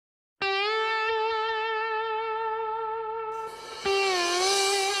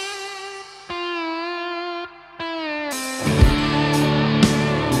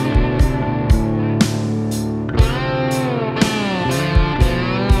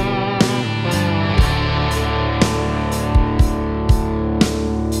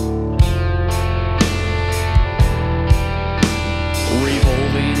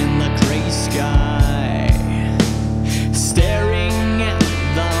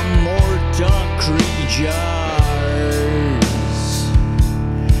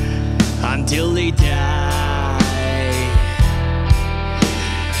they die.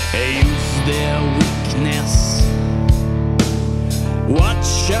 Use their weakness.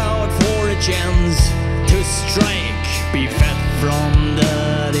 Watch out for a chance to strike. Be fed from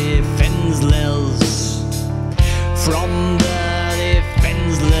the defenseless. From the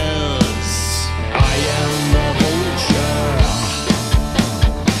defenseless. I am the vulture.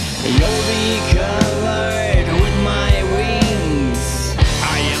 You'll be covered with my wings.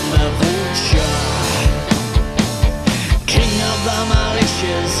 I am the vulture. King of the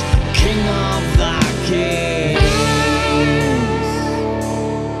malicious. King of the kings.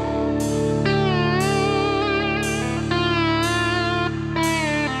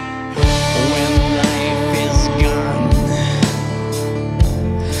 When life is gone,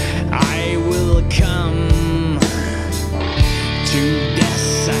 I will come to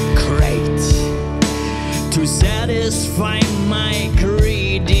desecrate, to satisfy my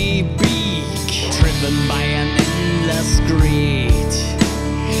greedy beak, driven by an endless greed,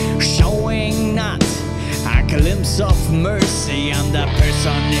 showing not a glimpse of mercy and the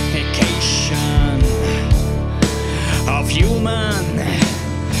personification of human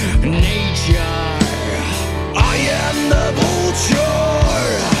nature. I am the vulture.